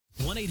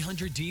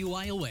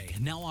1-800-DUI-AWAY,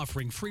 now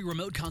offering free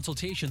remote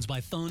consultations by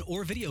phone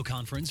or video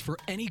conference for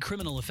any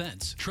criminal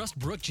offense. Trust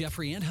Brooke,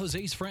 Jeffrey, and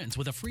Jose's friends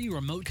with a free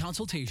remote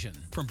consultation.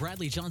 From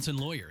Bradley Johnson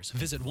Lawyers,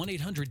 visit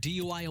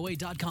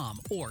 1-800-DUI-AWAY.com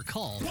or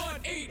call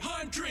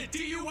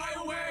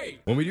 1-800-DUI-AWAY.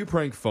 When we do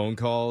prank phone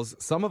calls,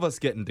 some of us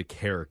get into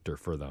character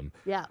for them.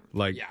 Yeah.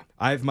 Like,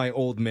 I have my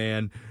old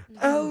man,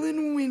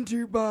 Alan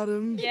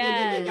Winterbottom.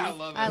 Yeah.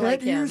 I like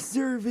At your him.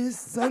 service,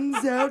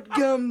 sun's out,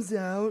 gums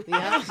out.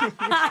 Yeah.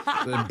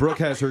 And Brooke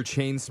has her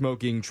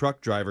chain-smoking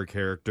truck driver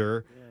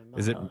character.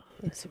 Is it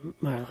It's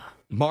Marla.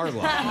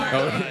 Marla?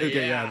 Oh,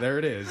 okay, yeah, there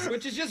it is.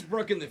 Which is just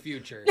Brooke in the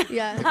future.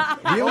 Yeah.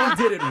 We only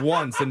did it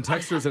once, and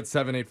texters at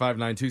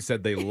 78592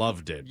 said they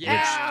loved it,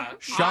 Yeah,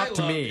 which shocked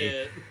I loved me.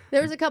 it.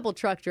 There was a couple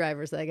truck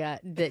drivers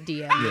that DM'd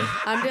me.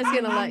 I'm just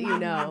going to let you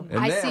know. And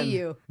I then, see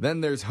you.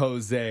 Then there's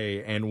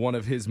Jose, and one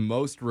of his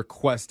most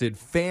requested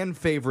fan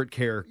favorite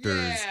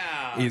characters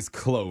is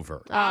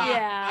Clover.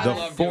 Yeah. The I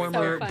love doing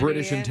former so funny.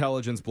 British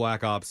intelligence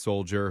black ops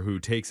soldier who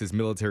takes his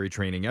military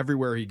training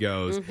everywhere he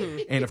goes,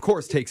 and of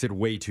course takes it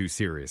way too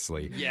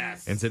seriously.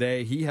 Yes. And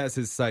today he has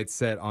his sights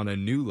set on a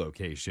new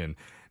location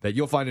that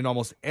you'll find in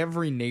almost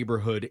every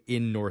neighborhood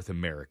in North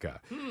America.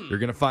 You're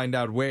going to find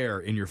out where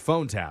in your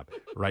phone tap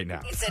right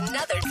now. It's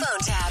another phone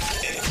tap.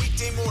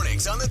 Weekday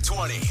mornings on the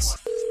 20s.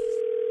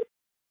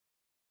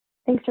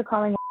 Thanks for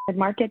calling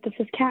Market. This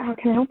is Kat. How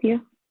can I help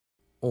you?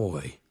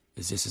 Oi,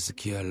 is this a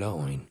secure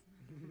line?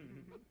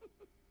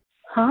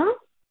 Huh?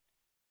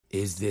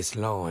 Is this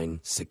line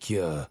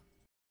secure?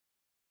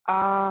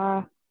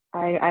 I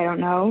don't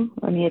know.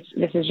 I mean,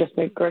 this is just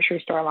a grocery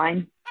store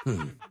line.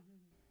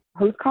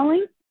 Who's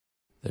calling?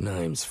 The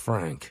name's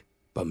Frank,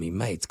 but me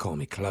mates call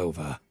me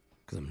Clover,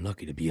 'cause I'm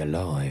lucky to be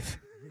alive.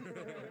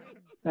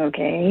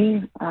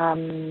 Okay.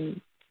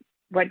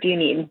 What do you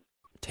need?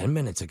 10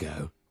 minutes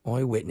ago,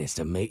 I witnessed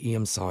a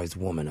medium-sized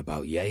woman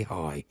about yay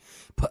high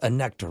put a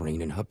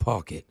nectarine in her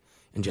pocket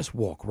and just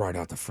walk right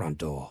out the front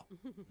door.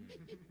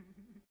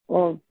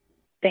 Well,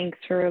 thanks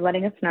for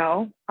letting us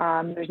know.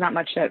 There's not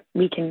much that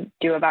we can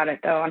do about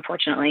it, though,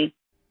 unfortunately.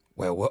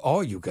 Well, what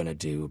are you gonna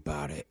do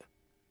about it?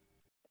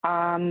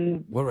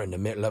 We're in the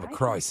middle of a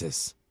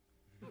crisis.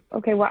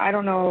 Okay, well, I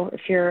don't know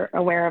if you're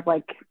aware of,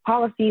 like,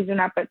 policies or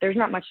not, but there's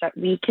not much that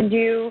we can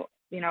do.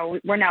 You know,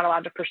 we're not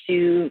allowed to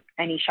pursue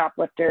any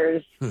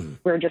shoplifters.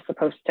 We're just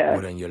supposed Well,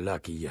 to. then you're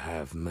lucky you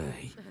have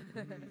me.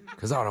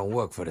 'Cause I don't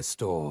work for the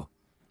store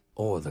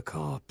or the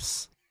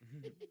cops.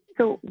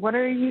 So what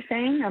are you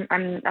saying?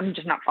 I'm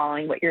just not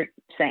following what you're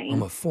saying.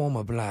 I'm a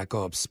former Black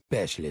Ops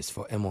specialist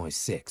for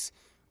MI6.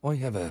 I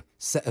have a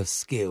set of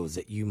skills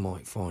that you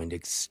might find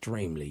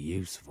extremely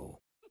useful,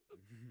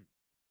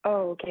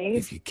 Oh, okay.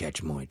 if you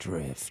catch my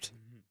drift.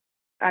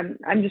 I'm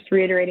just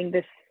reiterating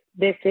this.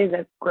 This is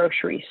a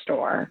grocery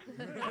store.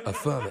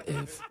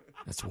 Affirmative.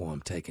 That's why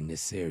I'm taking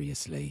this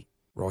seriously.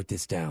 Write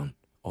this down.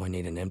 I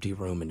need an empty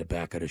room in the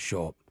back of the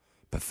shop,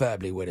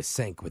 preferably with a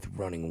sink with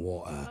running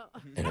water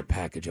and a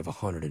package of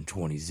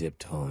 120 zip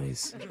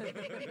ties.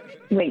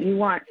 Wait, you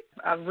want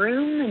a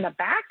room in the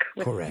back?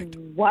 With Correct.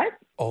 What?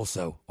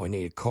 Also, I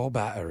need a car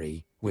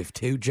battery with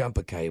 2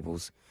 jumper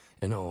cables,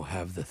 and I'll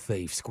have the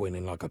thief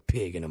squealing like a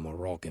pig in a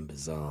Moroccan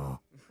bazaar.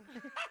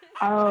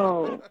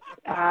 Oh,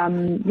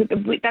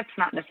 that's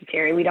not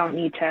necessary. We don't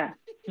need to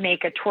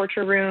make a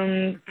torture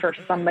room for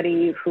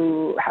somebody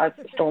who has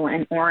stolen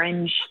an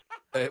orange.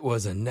 It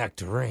was a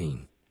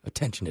nectarine.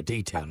 Attention to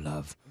detail,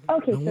 love.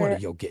 Okay, No wonder sir.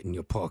 you're getting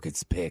your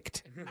pockets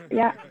picked.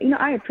 Yeah,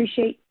 I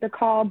appreciate the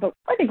call, but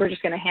I think we're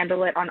just going to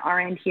handle it on our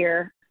end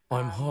here.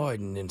 I'm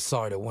hiding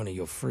inside of one of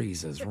your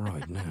freezers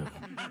right now.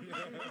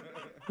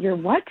 You're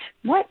what?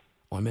 What?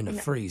 I'm in a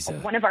freezer.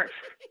 One of our...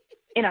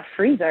 In a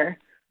freezer?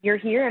 You're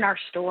here in our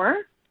store?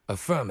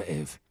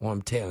 Affirmative.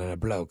 I'm tailing a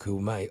bloke who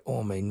may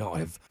or may not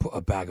have put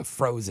a bag of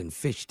frozen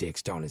fish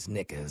sticks down his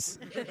knickers.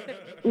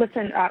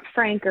 Listen,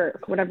 Frank, or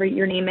whatever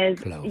your name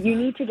is, Clover. you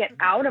need to get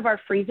out of our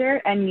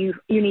freezer, and you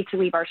need to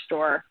leave our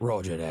store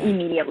Roger that.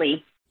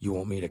 immediately. You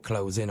want me to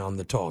close in on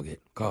the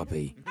target?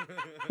 Copy.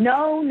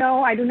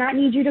 No, I do not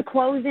need you to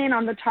close in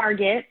on the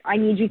target. I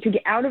need you to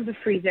get out of the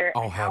freezer.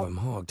 I'll have him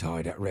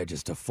hogtied at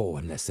register 4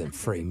 in less than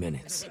 3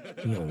 minutes.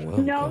 You're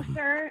welcome. No,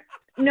 sir.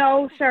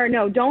 No, sir.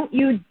 No, don't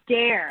you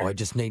dare. I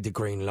just need the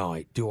green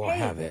light. Do I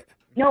have it?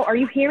 No, are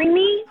you hearing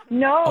me?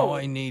 No.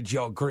 I need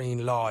your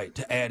green light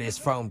to air this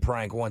phone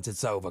prank once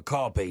it's over.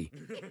 Copy.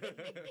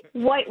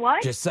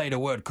 What? Just say the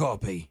word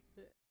copy.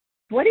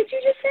 What did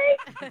you just say?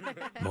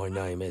 My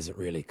name isn't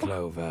really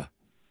Clover.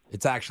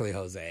 It's actually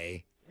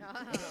Jose.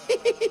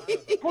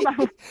 Hold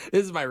on.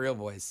 This is my real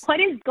voice. What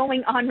is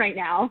going on right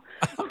now?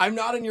 I'm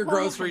not in your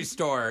grocery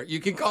store.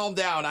 You can calm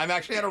down. I'm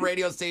actually at a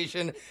radio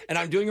station, and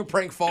I'm doing a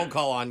prank phone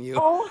call on you.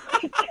 Oh,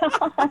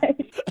 my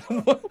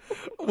God.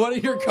 One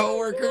of your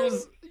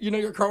coworkers,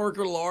 your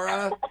coworker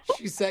Laura,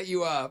 she set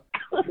you up.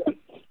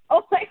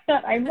 Oh, my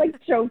God. I'm,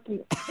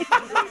 joking.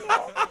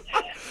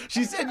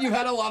 She said you've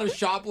had a lot of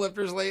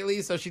shoplifters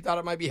lately, so she thought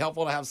it might be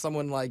helpful to have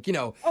someone in my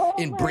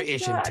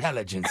British God.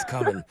 intelligence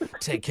come and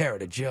take care of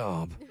the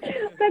job.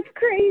 That's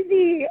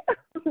crazy.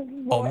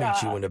 I'll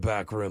meet you in the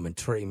back room in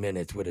 3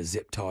 minutes with the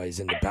zip ties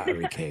and the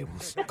battery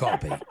cables.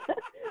 Copy.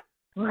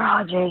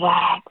 Roger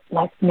that.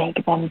 Let's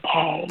make them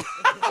pay.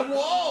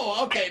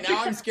 Whoa, okay,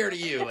 now I'm scared of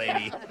you,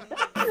 lady.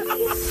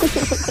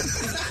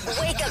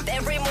 Wake up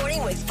every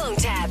morning with phone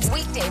tabs.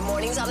 Weekday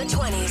mornings on the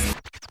 20s.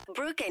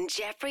 Brooke and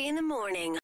Jeffrey in the morning.